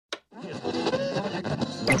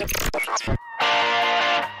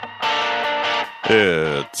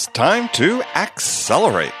It's time to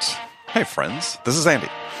accelerate. Hey friends, this is Andy.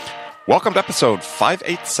 Welcome to episode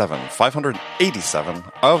 587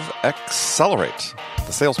 of Accelerate,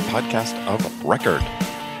 the sales podcast of record.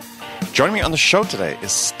 Joining me on the show today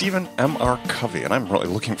is Stephen M.R. Covey, and I'm really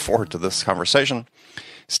looking forward to this conversation.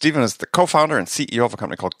 Stephen is the co-founder and CEO of a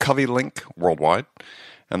company called CoveyLink Worldwide,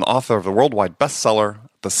 and the author of the worldwide bestseller,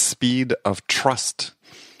 The Speed of Trust.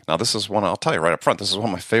 Now, this is one, I'll tell you right up front, this is one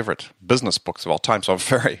of my favorite business books of all time, so I'm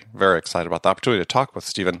very, very excited about the opportunity to talk with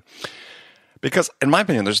Stephen. Because, in my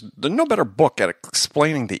opinion, there's no better book at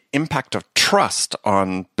explaining the impact of trust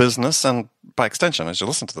on business, and by extension, as you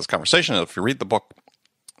listen to this conversation, if you read the book,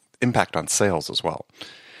 impact on sales as well.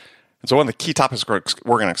 And so one of the key topics we're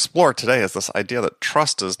going to explore today is this idea that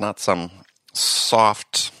trust is not some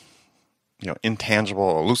soft,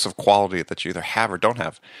 intangible, elusive quality that you either have or don't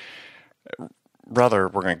have. Rather,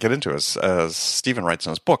 we're going to get into, as Stephen writes in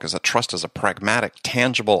his book, is that trust is a pragmatic,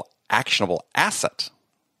 tangible, actionable asset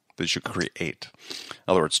that you create. In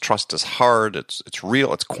other words, trust is hard, it's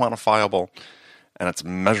real, it's quantifiable, and it's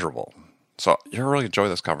measurable. So you'll really enjoy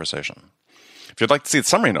this conversation. If you'd like to see the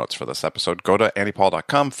summary notes for this episode, go to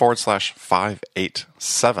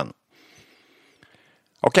andypaul.com/587.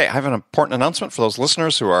 Okay, I have an important announcement for those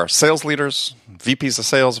listeners who are sales leaders, VPs of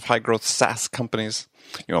sales of high-growth SaaS companies.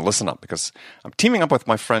 Listen up, because I'm teaming up with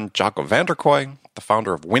my friend Jocko van der Kooi, the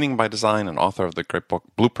founder of Winning by Design and author of the great book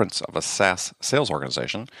Blueprints of a SaaS Sales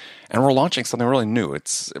Organization, and we're launching something really new.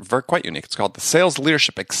 It's quite unique. It's called the Sales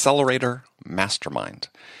Leadership Accelerator Mastermind,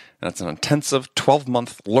 and it's an intensive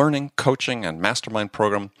 12-month learning, coaching, and mastermind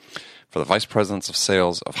program for the vice presidents of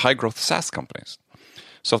sales of high-growth SaaS companies.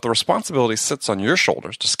 So if the responsibility sits on your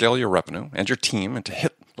shoulders to scale your revenue and your team and to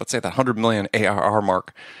hit, let's say, that 100 million ARR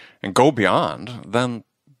mark and go beyond, then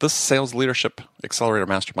this Sales Leadership Accelerator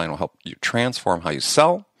Mastermind will help you transform how you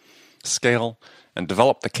sell, scale, and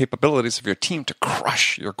develop the capabilities of your team to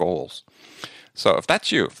crush your goals. So if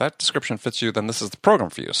that's you, if that description fits you, then this is the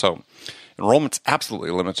program for you. So enrollment's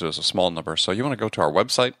absolutely limited as a small number. So you want to go to our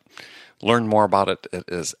website, learn more about it. It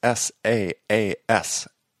is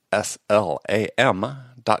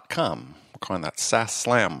SaaSSlam.com. We're calling that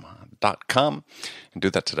SaaSslam.com, and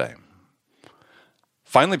do that today.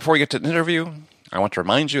 Finally, before we get to the interview, I want to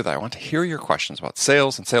remind you that I want to hear your questions about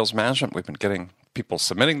sales and sales management. We've been getting people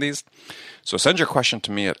submitting these. So send your question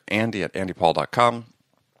to me at andy@andypaul.com,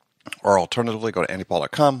 or alternatively, go to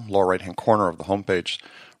andypaul.com, lower right-hand corner of the homepage,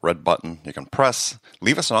 red button you can press,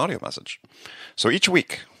 leave us an audio message. So each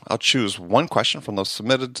week, I'll choose one question from those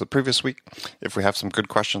submitted to the previous week. If we have some good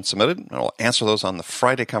questions submitted, and I'll answer those on the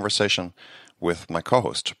Friday conversation with my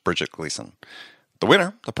co-host, Bridget Gleason. The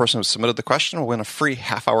winner, the person who submitted the question, will win a free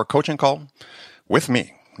half-hour coaching call with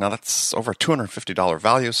me. Now, that's over a $250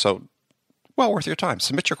 value, so well worth your time.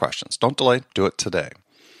 Submit your questions. Don't delay. Do it today.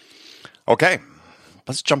 Okay,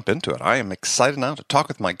 let's jump into it. I am excited now to talk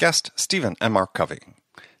with my guest, Stephen M.R. Covey.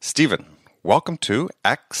 Stephen, welcome to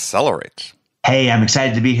Accelerate. Hey, I'm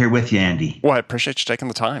excited to be here with you, Andy. Well, I appreciate you taking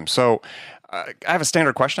the time. So I have a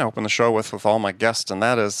standard question I open the show with all my guests, and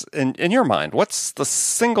that is, in your mind, what's the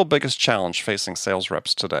single biggest challenge facing sales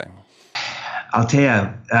reps today? I'll tell you,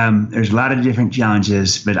 there's a lot of different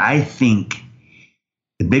challenges, but I think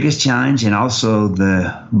the biggest challenge and also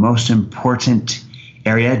the most important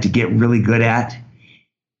area to get really good at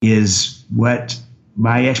is what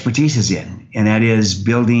my expertise is in, and that is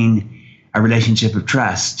building a relationship of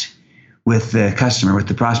trust with the customer, with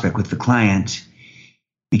the prospect, with the client,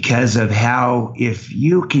 because of how, if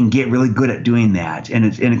you can get really good at doing that, and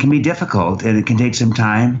it can be difficult and it can take some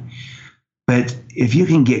time, but if you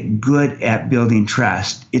can get good at building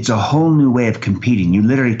trust, it's a whole new way of competing. You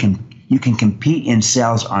literally can compete in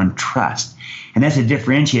sales on trust, and that's a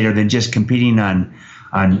differentiator than just competing on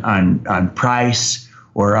price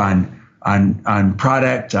or on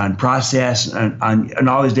product, on process, on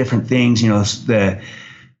all these different things. The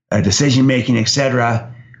decision making, etc.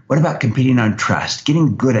 What about competing on trust?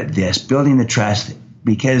 Getting good at this, building the trust,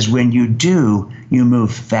 because when you do, you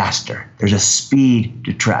move faster. There's a speed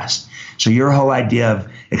to trust. So your whole idea of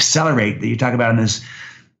accelerate that you talk about in this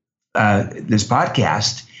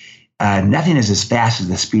podcast, nothing is as fast as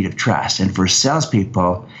the speed of trust. And for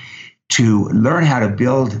salespeople to learn how to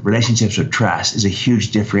build relationships with trust is a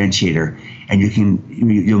huge differentiator, and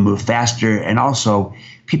you'll move faster. And also,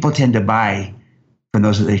 people tend to buy from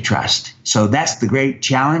those that they trust. So that's the great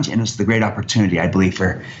challenge, and it's the great opportunity, I believe,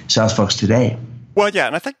 for sales folks today. Well, yeah,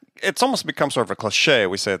 and I think it's almost become sort of a cliche.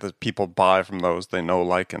 We say that people buy from those they know,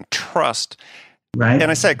 like, and trust. Right.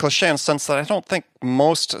 And I say cliche in the sense that I don't think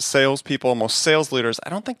most salespeople, most sales leaders, I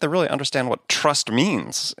don't think they really understand what trust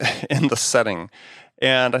means in the setting.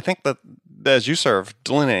 And I think that, as you sort of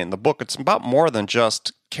delineate in the book, it's about more than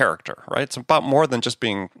just character, right? It's about more than just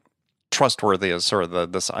being trustworthy as sort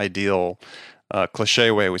of this ideal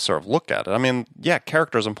cliche way we sort of look at it. I mean, yeah,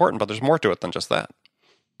 character is important, but there's more to it than just that.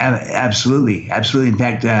 Absolutely. In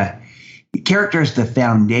fact, character is the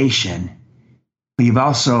foundation, but you've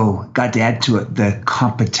also got to add to it the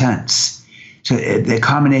competence. So the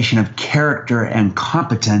combination of character and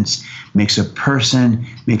competence makes a person,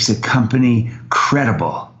 makes a company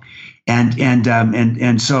credible.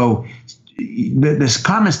 And so this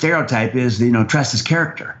common stereotype is, trust is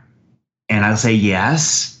character. And I'll say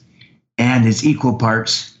yes, and it's equal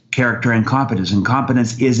parts character and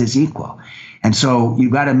competence is its equal. And so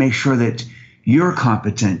you've got to make sure that you're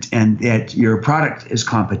competent and that your product is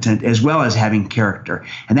competent, as well as having character.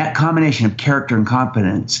 And that combination of character and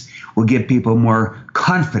competence will give people more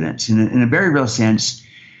confidence. In a very real sense,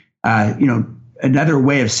 another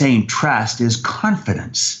way of saying trust is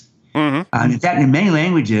confidence. Mm-hmm. In fact, in many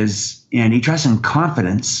languages, trust and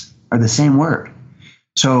confidence are the same word.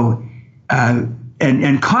 So,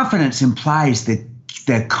 and confidence implies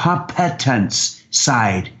the competence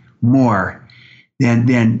side more than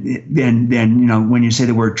when you say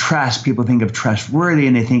the word trust, people think of trustworthy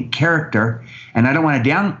and they think character. And I don't want to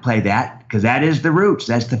downplay that, because that is the roots,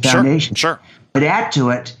 that's the foundation. Sure. But add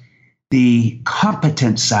to it the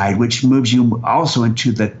competent side, which moves you also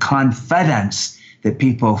into the confidence that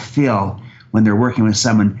people feel when they're working with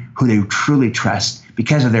someone who they truly trust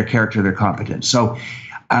because of their character, their competence. So,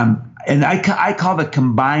 and I call the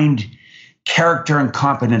combined character and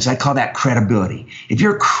competence, I call that credibility. If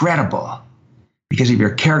you're credible because of your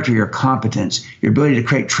character, your competence, your ability to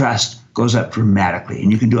create trust goes up dramatically,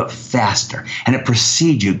 and you can do it faster. And it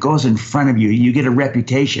precedes you, goes in front of you. You get a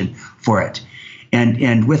reputation for it.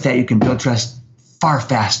 And with that, you can build trust far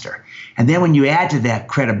faster. And then when you add to that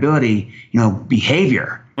credibility,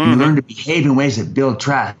 behavior, you learn to behave in ways that build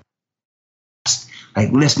trust,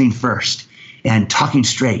 like listening first and talking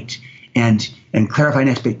straight and clarifying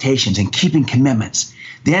expectations and keeping commitments.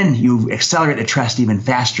 Then you accelerate the trust even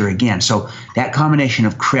faster again. So that combination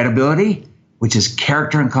of credibility, which is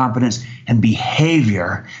character and competence, and behaving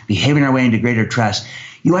our way into greater trust,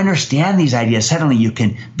 you understand these ideas. Suddenly you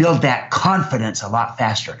can build that confidence a lot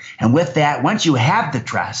faster. And with that, once you have the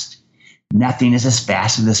trust, nothing is as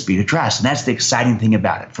fast as the speed of trust. And that's the exciting thing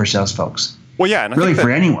about it for sales folks. Well, yeah, and really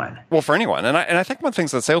for anyone. Well, for anyone, and I think one of the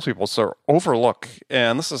things that salespeople sort of overlook,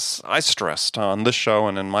 and this is I stressed on this show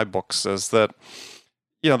and in my books, is that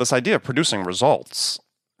this idea of producing results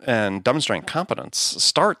and demonstrating competence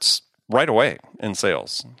starts right away in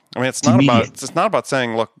sales. I mean, it's not about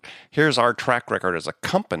saying, look, here's our track record as a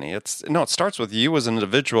company. It starts with you as an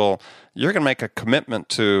individual. You're going to make a commitment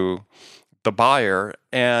to the buyer,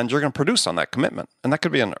 and you're going to produce on that commitment, and that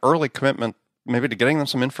could be an early commitment, maybe to getting them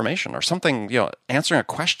some information or something, answering a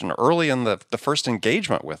question early in the first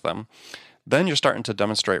engagement with them. Then you're starting to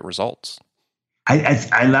demonstrate results.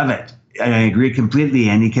 I love it. I agree completely,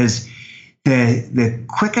 Andy, because the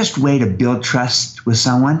quickest way to build trust with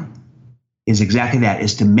someone is exactly that,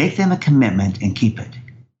 is to make them a commitment and keep it.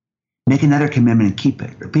 Make another commitment and keep it.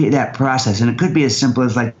 Repeat that process. And it could be as simple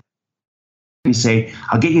as like, you say,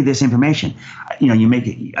 I'll get you this information. I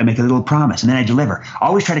make a little promise, and then I deliver.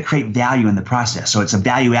 Always try to create value in the process. So it's a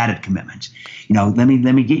value-added commitment. Let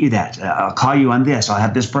me get you that. I'll call you on this. I'll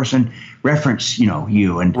have this person reference,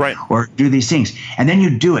 you and right. Or do these things. And then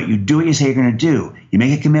you do it. You do what you say you're going to do. You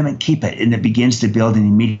make a commitment, keep it, and it begins to build an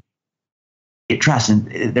immediate trust.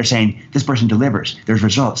 And they're saying this person delivers. There's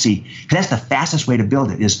results. See, that's the fastest way to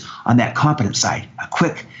build it, is on that competence side. A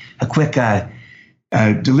quick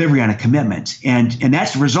delivery on a commitment, and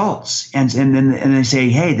that's results. And then they say,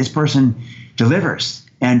 hey, this person delivers.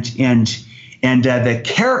 And the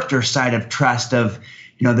character side of trust, of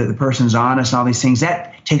that the person's honest and all these things,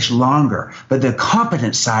 that takes longer. But the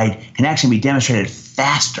competence side can actually be demonstrated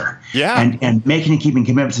faster. Yeah. And making and keeping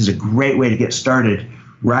commitments is a great way to get started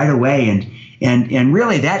right away. And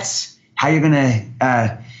really, that's how you're going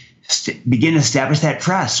to begin to establish that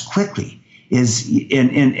trust quickly.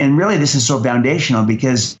 And really, this is so foundational,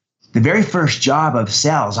 because the very first job of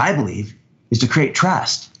sales, I believe, is to create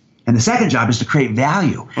trust. And the second job is to create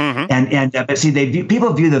value. Mm-hmm. But see,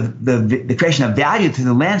 people view the creation of value through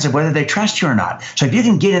the lens of whether they trust you or not. So if you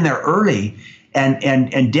can get in there early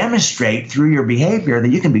and demonstrate through your behavior that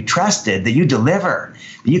you can be trusted, that you deliver,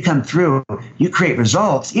 that you come through, you create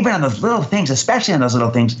results, even on those little things, especially on those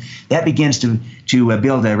little things, that begins to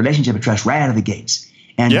build a relationship of trust right out of the gates.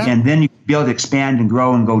 And then you build, expand, and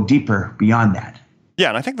grow and go deeper beyond that. Yeah,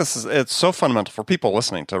 and I think it's so fundamental for people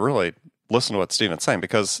listening to really listen to what Stephen's saying,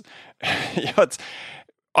 because it's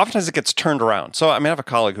oftentimes it gets turned around. So, I mean, I have a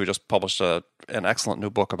colleague who just published an excellent new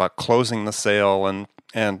book about closing the sale,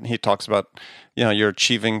 and he talks about, you're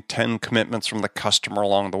achieving 10 commitments from the customer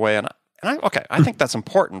along the way. And I think that's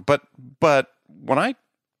important. But when I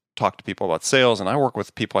talk to people about sales and I work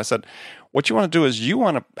with people, I said, what you want to do is you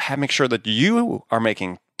want to make sure that you are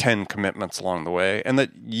making 10 commitments along the way and that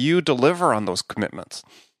you deliver on those commitments.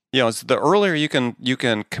 It's the earlier you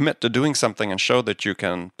can commit to doing something and show that you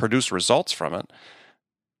can produce results from it,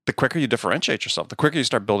 the quicker you differentiate yourself, the quicker you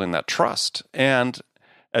start building that trust. And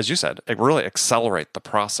as you said, it really accelerate the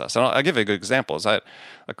process. And I'll give you a good example. Is a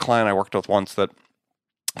client I worked with once that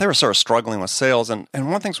they were sort of struggling with sales. And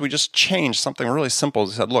one of the things we just changed, something really simple,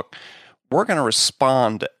 is said, look, we're going to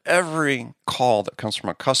respond to every call that comes from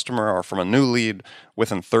a customer or from a new lead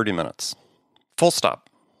within 30 minutes. Full stop.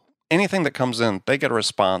 Anything that comes in, they get a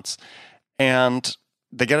response and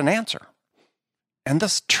they get an answer. And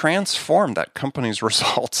this transformed that company's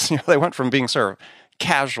results. They went from being sort of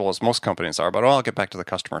casual, as most companies are, but I'll get back to the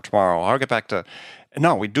customer tomorrow. I'll get back to,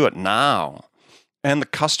 no, we do it now. And the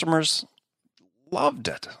customers loved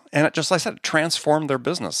it. And it, just like I said, it transformed their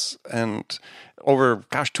business. And over,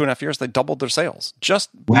 2.5 years, they doubled their sales, just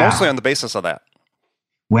mostly on the basis of that.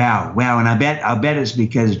 Wow. And I bet it's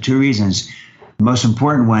because of two reasons. The most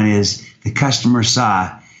important one is the customer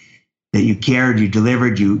saw that you cared, you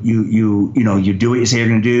delivered, you do what you say you're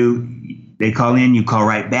going to do. They call in, you call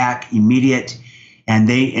right back, immediate, and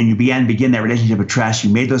you begin that relationship of trust. You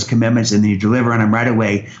made those commitments, and then you deliver on them right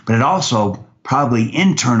away. But it also probably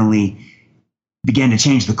internally began to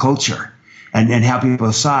change the culture and how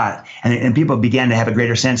people saw it, and people began to have a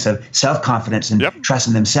greater sense of self-confidence and trust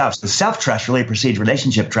in themselves. The self-trust really precedes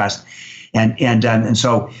relationship trust, and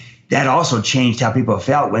so that also changed how people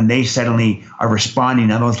felt when they suddenly are responding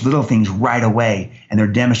to those little things right away, and they're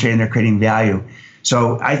demonstrating they're creating value.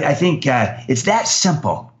 So I think it's that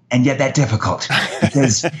simple and yet that difficult,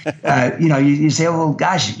 because you say, well,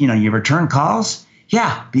 gosh, you return calls.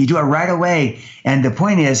 Yeah, but you do it right away. And the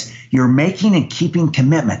point is, you're making and keeping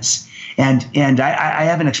commitments. And I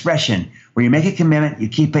have an expression where you make a commitment, you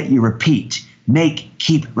keep it, you repeat. Make,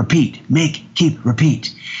 keep, repeat. Make, keep,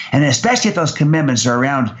 repeat. And especially if those commitments are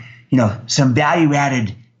around, some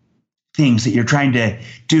value-added things that you're trying to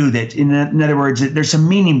do, that, in other words, there's some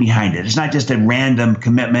meaning behind it. It's not just a random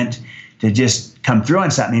commitment to just come through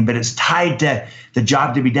on something, but it's tied to the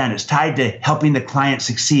job to be done. It's tied to helping the client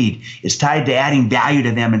succeed. It's tied to adding value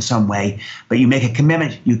to them in some way. But you make a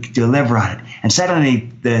commitment, you deliver on it. And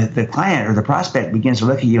suddenly the client or the prospect begins to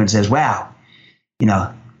look at you and says, wow,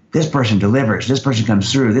 this person delivers. This person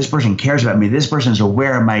comes through. This person cares about me. This person is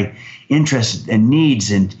aware of my interests and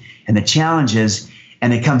needs and the challenges,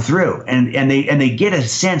 and they come through and they get a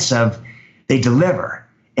sense of they deliver.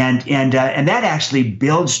 And that actually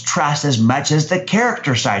builds trust as much as the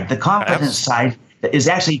character side. The competence side is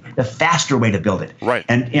actually the faster way to build it. Right.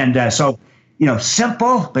 So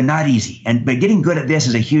simple but not easy. But getting good at this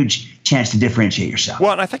is a huge chance to differentiate yourself.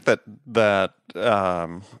 Well, and I think that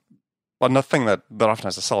another thing that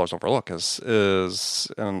oftentimes the sellers overlook is,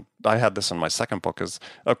 and I had this in my second book, is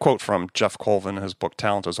a quote from Jeff Colvin. His book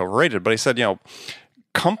Talent is Overrated. But he said,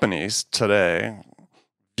 companies today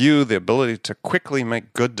view the ability to quickly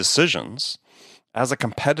make good decisions as a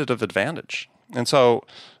competitive advantage. And so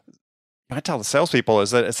I tell the salespeople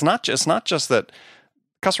is that it's not just that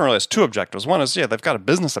customer really has two objectives. One is, they've got a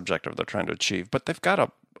business objective they're trying to achieve, but they've got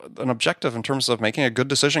an objective in terms of making a good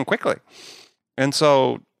decision quickly. And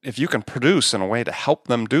so if you can produce in a way to help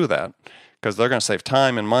them do that, because they're going to save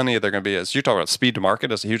time and money, they're going to be, as you talk about, speed to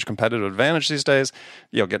market is a huge competitive advantage these days.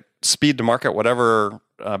 You'll get speed to market, whatever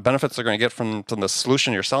benefits they're going to get from the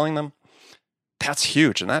solution you're selling them. That's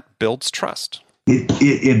huge, and that builds trust.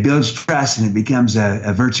 It builds trust, and it becomes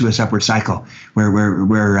a virtuous upward cycle where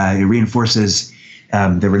it reinforces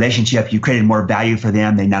the relationship. You created more value for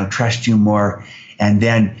them. They now trust you more, and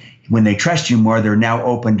then when they trust you more, they're now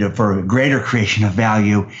open for a greater creation of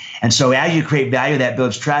value. And so as you create value, that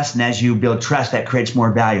builds trust. And as you build trust, that creates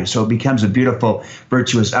more value. So it becomes a beautiful,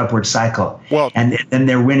 virtuous upward cycle. Well, and then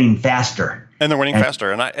they're winning faster. And they're winning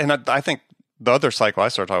faster. And I think the other cycle I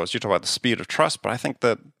started talking about was, you talk about the speed of trust, but I think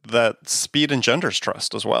that speed engenders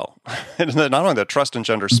trust as well. And not only that trust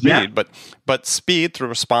engenders speed, but speed through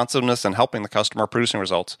responsiveness and helping the customer producing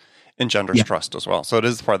results engenders trust as well. So it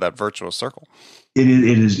is part of that virtuous circle.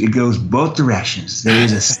 It goes both directions. There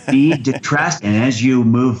is a speed to trust, and as you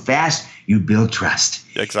move fast, you build trust.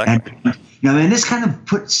 Exactly. And this kind of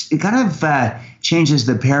changes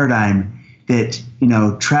the paradigm that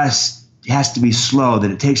trust has to be slow,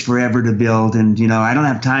 that it takes forever to build. And, I don't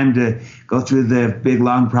have time to go through the big,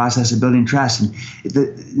 long process of building trust. And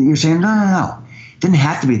you're saying, no. It didn't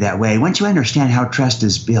have to be that way. Once you understand how trust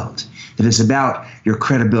is built, that it's about your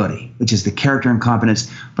credibility, which is the character and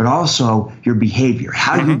competence, but also your behavior,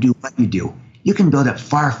 how you do what you do. You can build it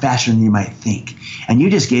far faster than you might think. And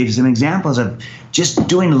you just gave some examples of just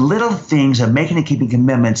doing little things of making and keeping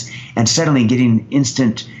commitments and suddenly getting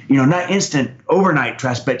instant, not instant overnight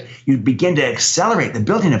trust, but you begin to accelerate the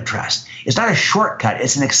building of trust. It's not a shortcut,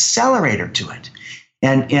 it's an accelerator to it.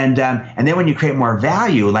 And then when you create more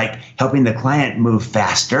value, like helping the client move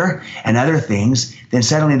faster and other things, then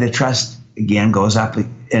suddenly the trust again goes up and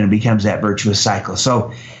it becomes that virtuous cycle.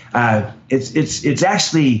 So it's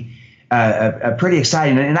actually pretty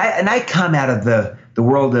exciting. And I come out of the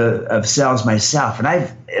world of sales myself, and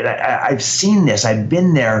I've seen this. I've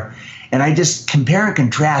been there, and I just compare and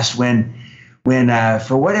contrast when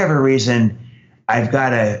for whatever reason I've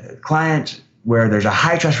got a client where there's a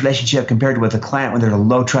high trust relationship compared to with a client when there's a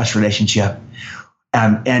low trust relationship.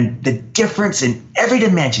 And the difference in every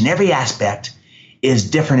dimension, every aspect is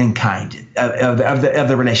different in kind of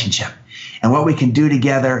the relationship and what we can do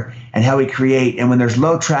together and how we create. And when there's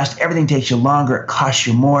low trust, everything takes you longer. It costs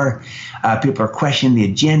you more. People are questioning the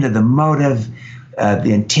agenda, the motive,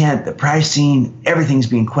 the intent, the pricing. Everything's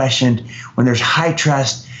being questioned. When there's high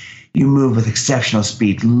trust, you move with exceptional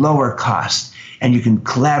speed, lower cost. And you can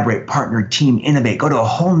collaborate, partner, team, innovate, go to a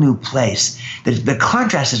whole new place. The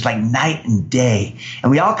contrast is like night and day,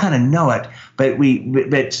 and we all kind of know it,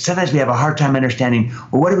 but sometimes we have a hard time understanding,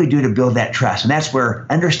 well, what do we do to build that trust? And that's where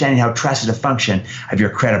understanding how trust is a function of your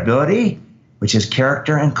credibility, which is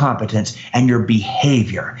character and competence, and your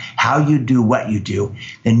behavior, how you do what you do.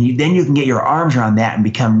 Then you can get your arms around that and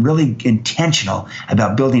become really intentional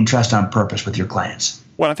about building trust on purpose with your clients.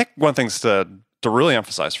 Well, I think one thing's to really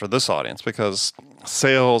emphasize for this audience, because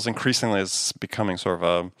sales increasingly is becoming sort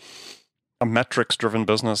of a metrics-driven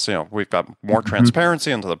business. We've got more transparency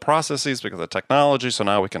into the processes because of technology, so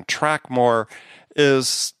now we can track more.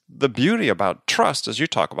 Is the beauty about trust, as you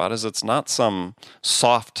talk about, is it's not some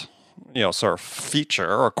soft, sort of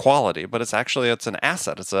feature or quality, but it's an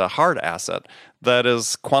asset. It's a hard asset that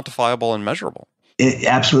is quantifiable and measurable.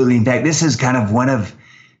 Absolutely. In fact, this is kind of one of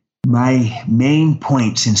my main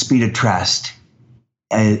points in Speed of Trust.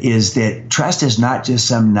 Is that trust is not just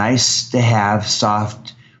some nice to have,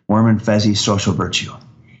 soft, warm and fuzzy social virtue.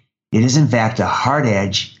 It is in fact a hard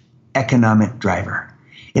edge economic driver.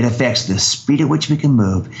 It affects the speed at which we can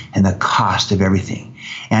move and the cost of everything.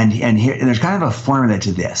 And there's kind of a formula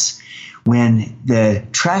to this. When the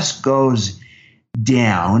trust goes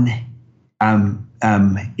down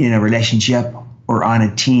in a relationship or on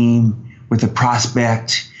a team with a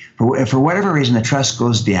prospect, for whatever reason, the trust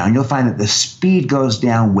goes down, you'll find that the speed goes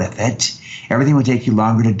down with it. Everything will take you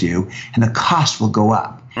longer to do, and the cost will go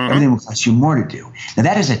up. Everything will cost you more to do. Now,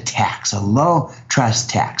 that is a tax, a low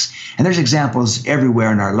trust tax. And there's examples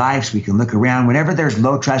everywhere in our lives. We can look around. Whenever there's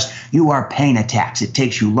low trust, you are paying a tax. It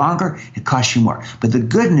takes you longer. It costs you more. But the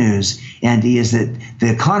good news, Andy, is that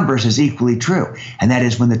the converse is equally true. And that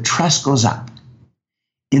is when the trust goes up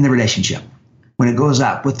in the relationship, when it goes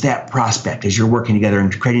up with that prospect as you're working together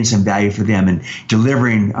and creating some value for them and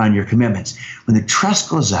delivering on your commitments, when the trust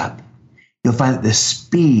goes up, you'll find that the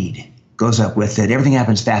speed goes up with it. Everything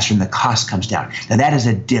happens faster and the cost comes down. Now that is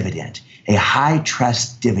a dividend, a high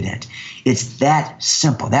trust dividend. It's that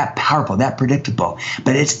simple, that powerful, that predictable,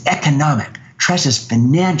 but it's economic. Trust is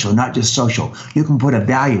financial, not just social. You can put a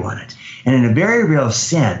value on it. And in a very real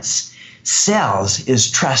sense, sales is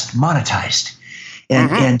trust monetized.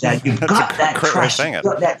 And you've got that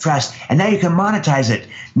trust, and now you can monetize it,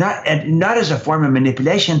 not as a form of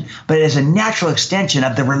manipulation, but as a natural extension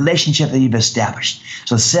of the relationship that you've established.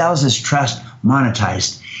 So sales is trust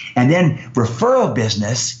monetized. And then referral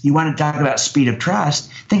business, you want to talk about speed of trust,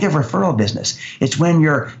 think of referral business. It's when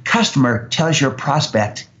your customer tells your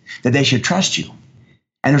prospect that they should trust you.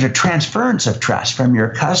 And there's a transference of trust from your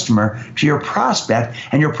customer to your prospect,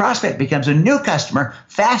 and your prospect becomes a new customer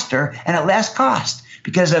faster and at less cost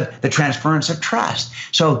because of the transference of trust.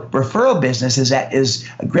 So referral business is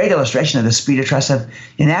a great illustration of the speed of trust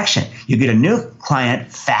in action. You get a new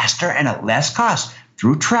client faster and at less cost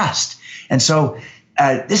through trust. And so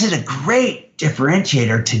this is a great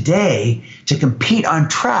differentiator today to compete on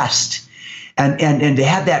trust and to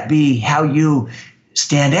have that be how you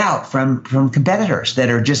stand out from competitors that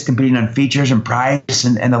are just competing on features and price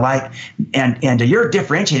and the like. And you're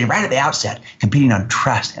differentiated right at the outset, competing on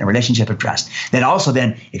trust and a relationship of trust that also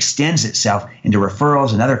then extends itself into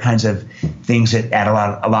referrals and other kinds of things that add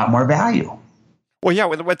a lot more value. Well, yeah,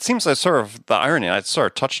 what seems like sort of the irony, I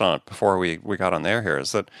sort of touched on it before we got on the air here,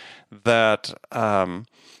 is that when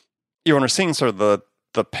we're seeing sort of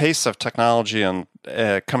the pace of technology and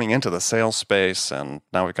coming into the sales space, and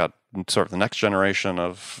now we've got sort of the next generation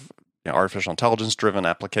of artificial intelligence-driven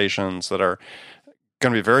applications that are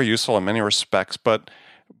going to be very useful in many respects, but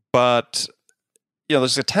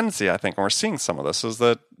there's a tendency, I think, when we're seeing some of this, is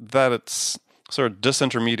that it's sort of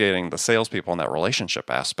disintermediating the salespeople in that relationship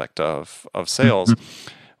aspect of sales,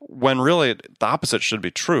 when really the opposite should be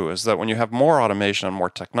true, is that when you have more automation and more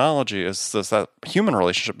technology, is that human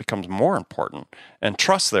relationship becomes more important, and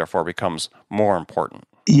trust, therefore, becomes more important.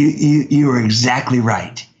 You are exactly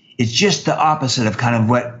right. It's just the opposite of kind of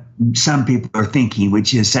what some people are thinking,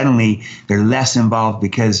 which is suddenly they're less involved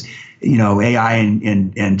because AI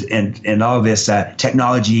and all of this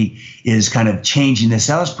technology is kind of changing the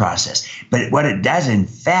sales process. But what it does, in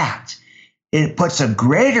fact, it puts a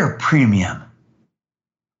greater premium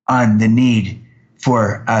on the need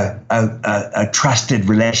for a trusted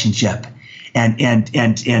relationship and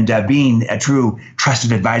being a true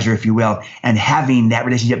trusted advisor, if you will, and having that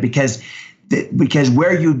relationship, because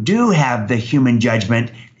where you do have the human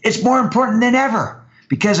judgment, it's more important than ever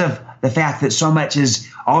because of the fact that so much is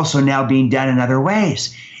also now being done in other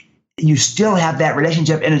ways. You still have that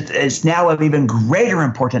relationship, and it's now of even greater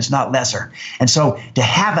importance, not lesser. And so to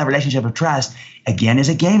have that relationship of trust, again, is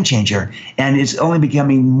a game changer. And it's only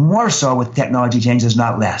becoming more so with technology changes,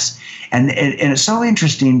 not less. And it's so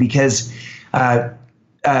interesting because,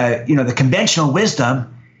 the conventional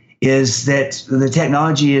wisdom is that the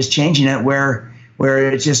technology is changing it where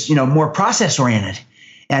it's just, more process oriented.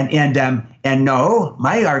 And no,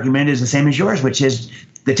 my argument is the same as yours, which is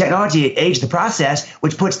the technology aids the process,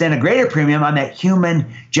 which puts then a greater premium on that human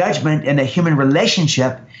judgment and the human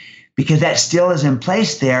relationship, because that still is in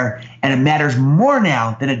place there, and it matters more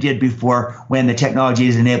now than it did before when the technology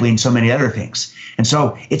is enabling so many other things. And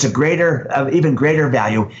so it's even greater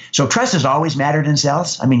value. So trust has always mattered in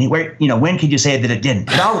sales. I mean, when could you say that it didn't?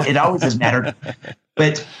 It always has mattered.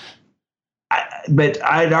 But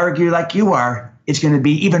I'd argue, like you are, it's going to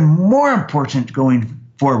be even more important going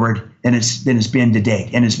forward than it's been to date,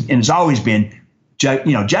 and it's always been,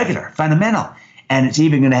 jugular, fundamental, and it's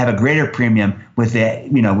even going to have a greater premium with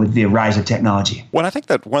the rise of technology. Well, I think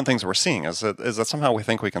that one of the things we're seeing is that somehow we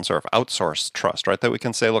think we can sort of outsource trust, right? That we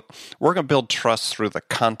can say, look, we're going to build trust through the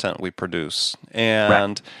content we produce,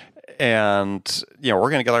 and we're going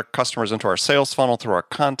to get our customers into our sales funnel through our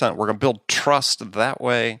content. We're going to build trust that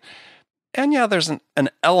way. And there's an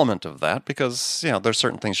element of that, because there's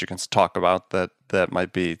certain things you can talk about that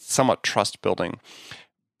might be somewhat trust building,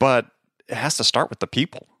 but it has to start with the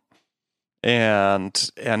people. And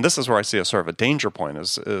this is where I see a sort of a danger point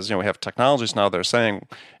is we have technologies now that are saying,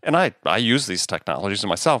 and I use these technologies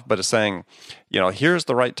myself, but it's saying, here's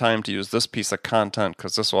the right time to use this piece of content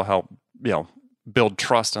because this will help build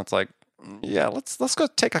trust. And it's like, let's go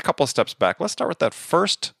take a couple of steps back. Let's start with that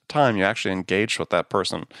first time you actually engaged with that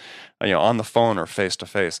person, on the phone or face to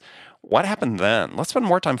face. What happened then? Let's spend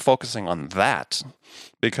more time focusing on that,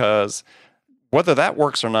 because whether that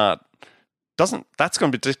works or not that's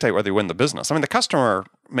going to dictate whether you win the business. I mean, the customer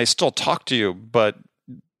may still talk to you, but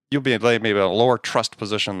you'll be maybe in a lower trust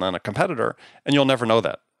position than a competitor, and you'll never know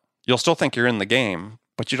that. You'll still think you're in the game,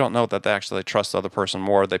 but you don't know that they actually trust the other person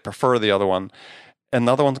more. They prefer the other one, and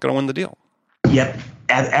the other one's going to win the deal. Yep,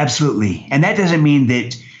 absolutely. And that doesn't mean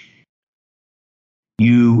that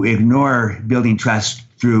you ignore building trust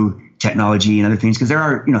through technology and other things, because there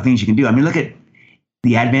are things you can do. I mean, look at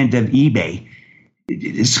the advent of eBay.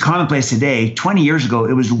 It's commonplace today. 20 years ago,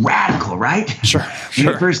 it was radical, right? Sure. When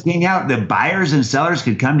it first came out, the buyers and sellers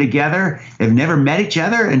could come together. They've never met each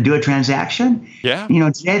other and do a transaction. Yeah.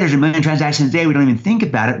 Today there's a million transactions a day. We don't even think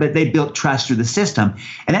about it, but they built trust through the system.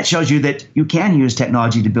 And that shows you that you can use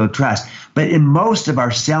technology to build trust. But in most of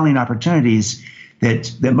our selling opportunities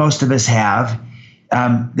that most of us have,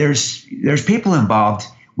 there's people involved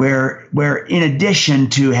where in addition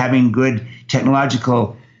to having good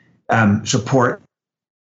technological support,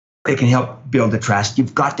 they can help build the trust.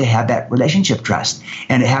 You've got to have that relationship trust.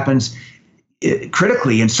 And it happens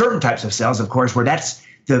critically in certain types of sales, of course, where that's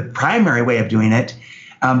the primary way of doing it.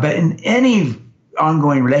 But in any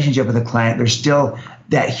ongoing relationship with a client, there's still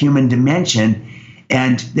that human dimension,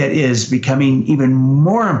 and that is becoming even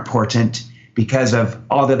more important because of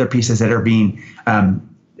all the other pieces that are being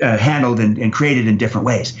handled and created in different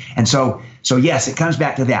ways. And so yes, it comes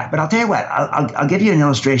back to that. But I'll tell you what, I'll give you an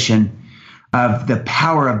illustration of the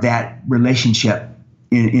power of that relationship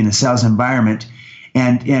in a sales environment.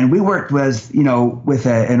 And we worked with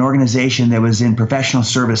an organization that was in professional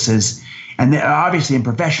services. And obviously in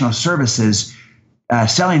professional services,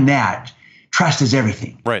 selling that, trust is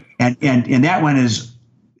everything. Right. And that one is,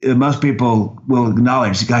 most people will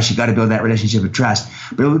acknowledge, gosh, you got to build that relationship of trust.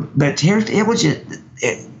 But here,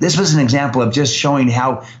 this was an example of just showing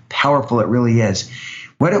how powerful it really is.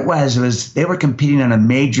 What it was they were competing on a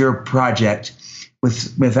major project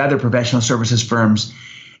with other professional services firms,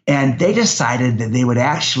 and they decided that they would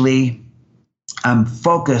actually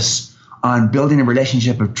focus on building a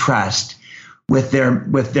relationship of trust with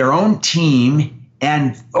their own team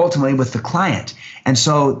and ultimately with the client. And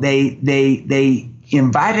so they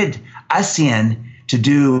invited us in to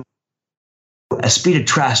do a Speed of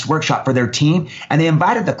Trust workshop for their team, and they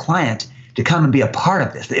invited the client to come and be a part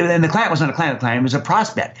of this. And the client wasn't a client, it was a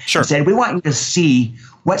prospect. Sure. And said, we want you to see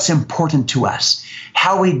what's important to us,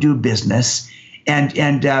 how we do business, and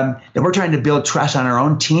that we're trying to build trust on our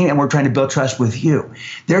own team, and we're trying to build trust with you.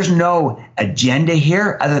 There's no agenda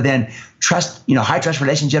here other than trust. High trust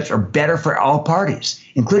relationships are better for all parties,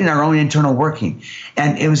 including our own internal working.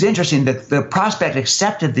 And it was interesting that the prospect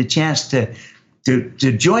accepted the chance to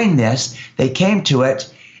join this. They came to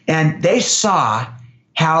it, and they saw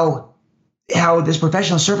how this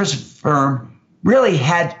professional service firm really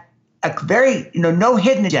had a very, no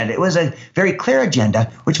hidden agenda. It was a very clear agenda,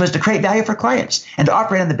 which was to create value for clients and to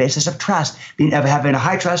operate on the basis of trust, of having a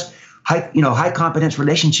high trust, high competence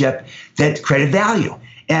relationship that created value.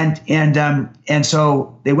 And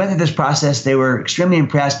so they went through this process. They were extremely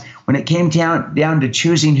impressed. When it came down to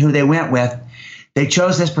choosing who they went with, they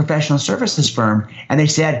chose this professional services firm, and they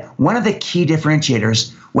said one of the key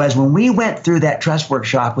differentiators was when we went through that trust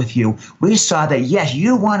workshop with you, we saw that, yes,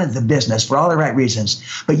 you wanted the business for all the right reasons,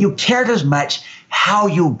 but you cared as much how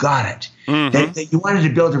you got it. Mm-hmm. That you wanted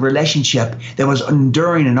to build a relationship that was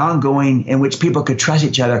enduring and ongoing, in which people could trust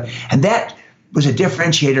each other. And that was a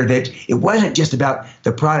differentiator, that it wasn't just about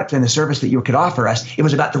the product and the service that you could offer us. It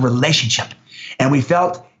was about the relationship. And we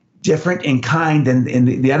felt different in kind than in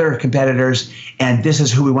the other competitors, and this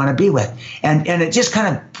is who we want to be with. And it just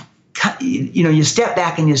kind of, you step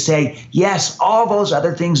back and you say, yes, all those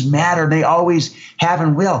other things matter. They always have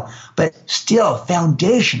and will. But still,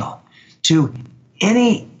 foundational to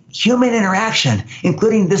any human interaction,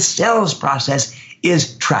 including the sales process,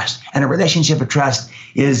 is trust. And a relationship of trust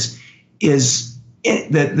is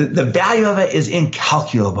the value of it is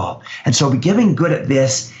incalculable. And so getting good at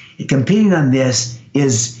this, competing on this,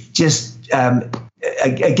 is just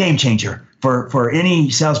a game changer for any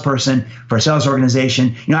salesperson, for a sales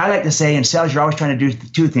organization. I like to say in sales, you're always trying to do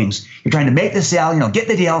two things. You're trying to make the sale, get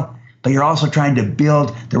the deal, but you're also trying to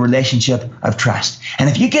build the relationship of trust. And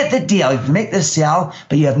if you get the deal, if you make the sale,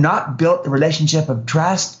 but you have not built the relationship of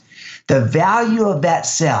trust, the value of that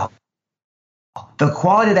sale, the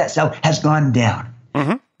quality of that sale has gone down.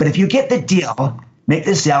 Mm-hmm. But if you get the deal, make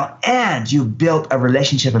the sale, and you've built a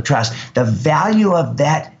relationship of trust, the value of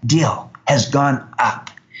that deal has gone up.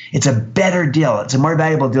 It's a better deal. It's a more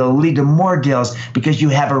valuable deal. It'll lead to more deals because you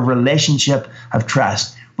have a relationship of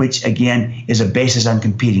trust, which again is a basis on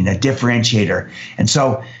competing, a differentiator. And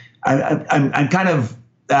so I'm kind of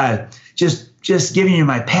just giving you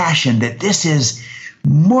my passion that this is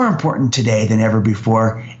more important today than ever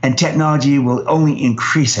before, and technology will only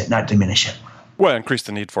increase it, not diminish it. Well, increase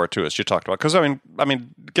the need for it too, as you talked about. Because I mean,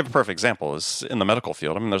 give a perfect example is in the medical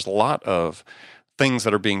field. There's a lot of things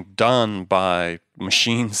that are being done by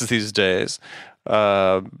machines these days.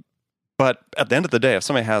 But at the end of the day, if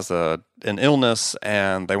somebody has an illness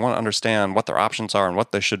and they want to understand what their options are and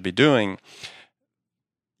what they should be doing,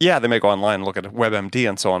 yeah, they may go online and look at WebMD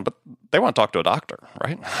and so on, but they want to talk to a doctor,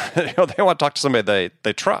 right? They want to talk to somebody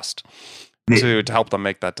they trust to help them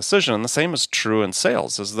make that decision. And the same is true in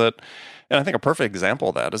sales, is that. And I think a perfect example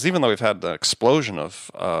of that is, even though we've had the explosion of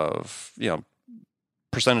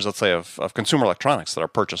percentage, let's say, of consumer electronics that are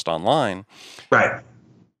purchased online. Right.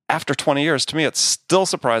 After 20 years, to me, it's still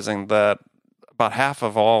surprising that about half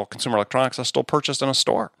of all consumer electronics are still purchased in a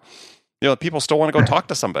store. People still want to go talk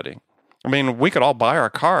to somebody. We could all buy our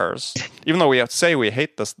cars, even though we have to say we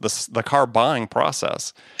hate the car buying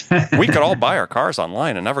process. We could all buy our cars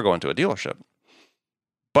online and never go into a dealership.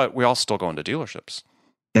 But we all still go into dealerships.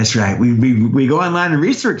 That's right. We go online and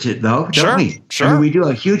research it, though, don't we? Sure. We do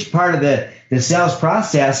a huge part of the sales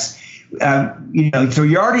process. So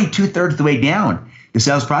you're already 2/3 of the way down the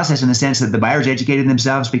sales process, in the sense that the buyers educated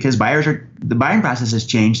themselves, because the buying process has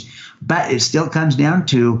changed. But it still comes down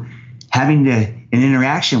to having an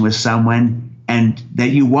interaction with someone, and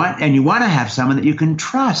that you want to have someone that you can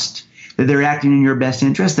trust, that they're acting in your best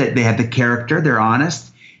interest, that they have the character, they're honest.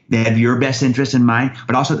 They have your best interest in mind,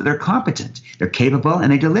 but also that they're competent, they're capable,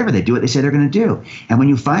 and they deliver. They do what they say they're going to do. And when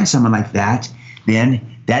you find someone like that, then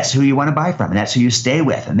that's who you want to buy from, and that's who you stay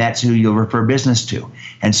with, and that's who you'll refer business to.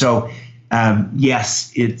 And so,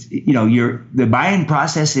 yes, it's the buying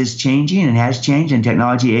process is changing and has changed, and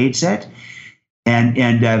technology aids it.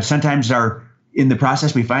 And sometimes in the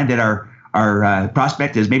process we find that our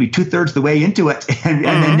prospect is maybe 2/3 the way into it, and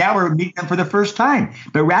then now we're meeting them for the first time.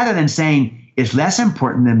 But rather than saying it's less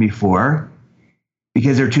important than before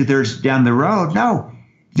because they're 2/3 down the road, no.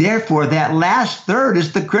 Therefore, that last third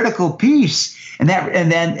is the critical piece, and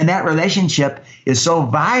that relationship is so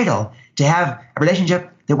vital to have a relationship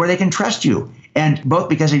where they can trust you, and both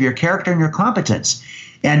because of your character and your competence,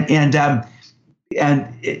 and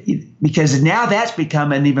because now that's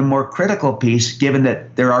become an even more critical piece, given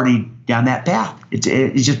that they're already down that path.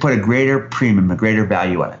 It's just put a greater premium, a greater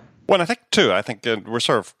value on it. Well, and I think we're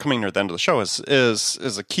sort of coming near the end of the show.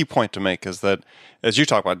 Is a key point to make is that, as you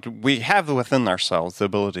talk about, we have within ourselves the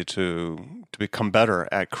ability to become better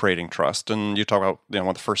at creating trust. And you talk about, one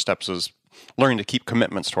of the first steps is learning to keep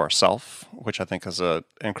commitments to ourselves, which I think is an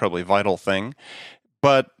incredibly vital thing.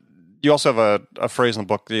 But you also have a phrase in the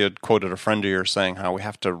book that you had quoted a friend of yours saying how we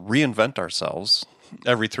have to reinvent ourselves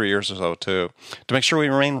every 3 years or so to make sure we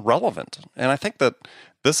remain relevant. And I think that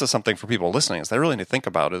this is something for people listening is they really need to think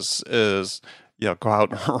about is go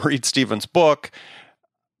out and read Stephen's book,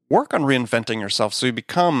 work on reinventing yourself so you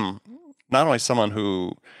become not only someone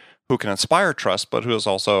who can inspire trust, but who is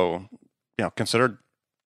also, considered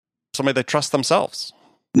somebody they trust themselves.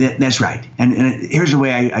 That's right. And here's the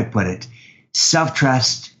way I put it.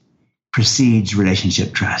 Self-trust precedes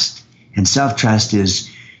relationship trust. And self-trust is,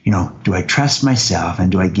 do I trust myself,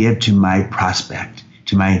 and do I give to my prospect,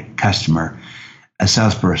 to my customer, a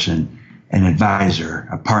salesperson, an advisor,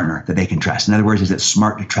 a partner that they can trust? In other words, is it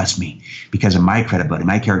smart to trust me because of my credibility,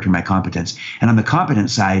 my character, my competence? And on the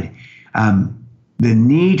competence side, the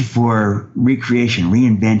need for recreation,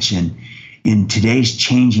 reinvention in today's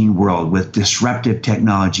changing world with disruptive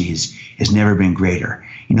technologies has never been greater.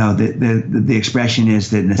 The expression is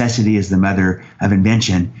that necessity is the mother of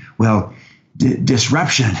invention. Well,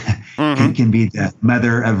 disruption can be the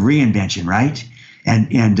mother of reinvention, right?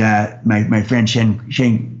 And my friend Shane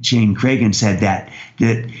Cragen said that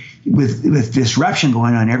with disruption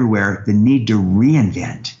going on everywhere, the need to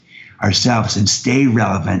reinvent ourselves and stay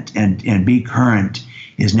relevant and be current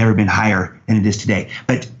has never been higher than it is today.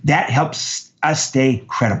 But that helps us stay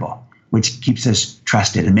credible, which keeps us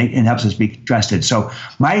trusted and helps us be trusted. So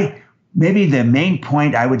maybe the main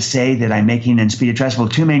point I would say that I'm making in Speed of Trust, well,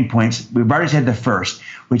 2 main points. We've already said the first,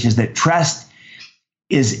 which is that trust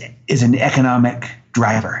is an economic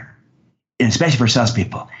driver, and especially for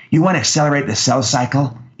salespeople. You want to accelerate the sales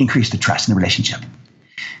cycle, increase the trust in the relationship.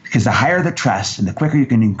 Because the higher the trust and the quicker you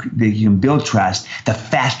can build trust, the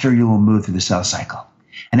faster you will move through the sales cycle.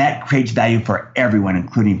 And that creates value for everyone,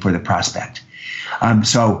 including for the prospect.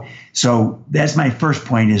 So that's my first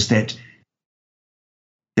point, is that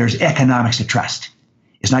there's economics to trust.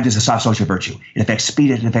 It's not just a soft social virtue. It affects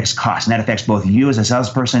speed, it affects cost, and that affects both you as a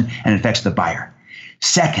salesperson and it affects the buyer.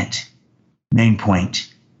 Second main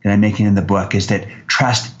point that I'm making in the book is that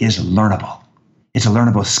trust is learnable. It's a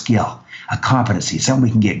learnable skill, a competency, something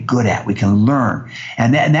we can get good at, we can learn.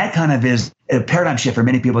 And that kind of is a paradigm shift for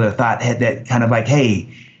many people that thought that kind of like, hey,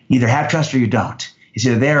 either have trust or you don't. It's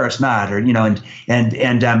either there or it's not, or, and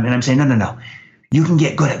I'm saying, no. You can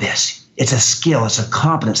get good at this. It's a skill, it's a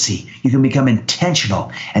competency. You can become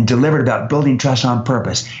intentional and deliberate about building trust on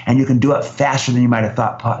purpose, and you can do it faster than you might have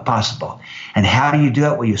thought possible. And how do you do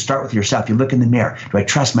it? Well, you start with yourself. You look in the mirror. Do I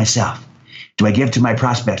trust myself? Do I give to my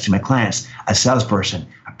prospects, to my clients, a salesperson,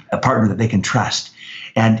 a partner that they can trust?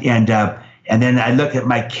 And then I look at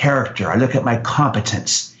my character. I look at my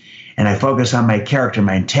competence, and I focus on my character,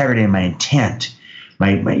 my integrity, and my intent.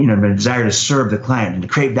 My desire to serve the client and to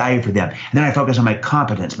create value for them. And then I focus on my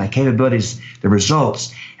competence, my capabilities, the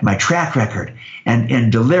results, and my track record,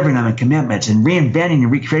 and delivering on my commitments and reinventing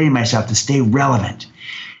and recreating myself to stay relevant.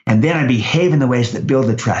 And then I behave in the ways that build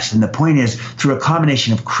the trust. And the point is, through a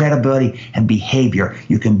combination of credibility and behavior,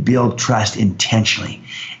 you can build trust intentionally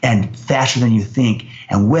and faster than you think.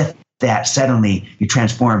 And with that, suddenly you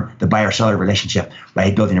transform the buyer-seller relationship by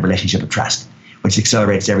building a relationship of trust, which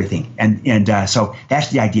accelerates everything. And so that's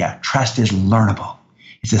the idea. Trust is learnable.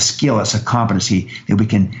 It's a skill. It's a competency that we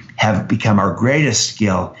can have become our greatest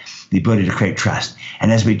skill, the ability to create trust.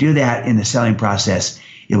 And as we do that in the selling process,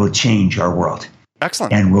 it will change our world.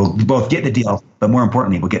 Excellent. And we'll both get the deal, but more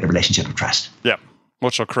importantly, we'll get the relationship of trust. Yeah,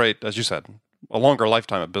 which will create, as you said, a longer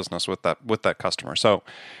lifetime of business with that customer. So,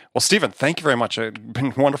 well, Stephen, thank you very much. It's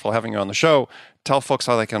been wonderful having you on the show. Tell folks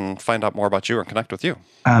how they can find out more about you and connect with you.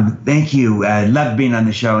 Thank you. I love being on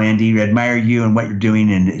the show, Andy. I admire you and what you're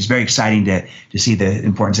doing, and it's very exciting to see the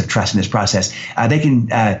importance of trust in this process. They can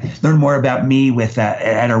learn more about me at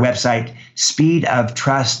our website,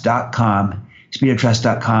 speedoftrust.com.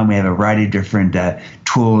 Speedoftrust.com. We have a variety of different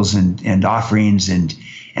tools and offerings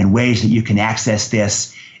and ways that you can access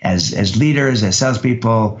this as leaders, as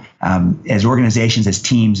salespeople, as organizations, as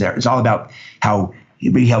teams. It's all about how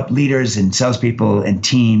we help leaders and salespeople and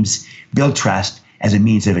teams build trust as a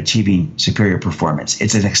means of achieving superior performance.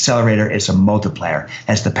 It's an accelerator. It's a multiplier.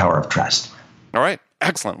 That's the power of trust. All right.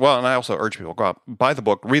 Excellent. Well, and I also urge people, go out, buy the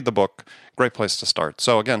book, read the book. Great place to start.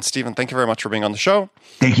 So again, Stephen, thank you very much for being on the show.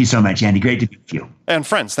 Thank you so much, Andy. Great to be with you. And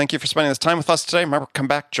friends, thank you for spending this time with us today. Remember, come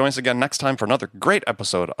back, join us again next time for another great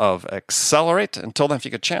episode of Accelerate. Until then, if you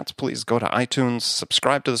get a chance, please go to iTunes,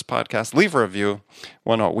 subscribe to this podcast, leave a review.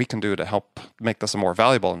 We'll know what we can do to help make this a more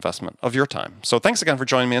valuable investment of your time. So thanks again for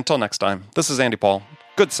joining me. Until next time, this is Andy Paul.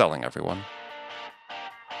 Good selling, everyone.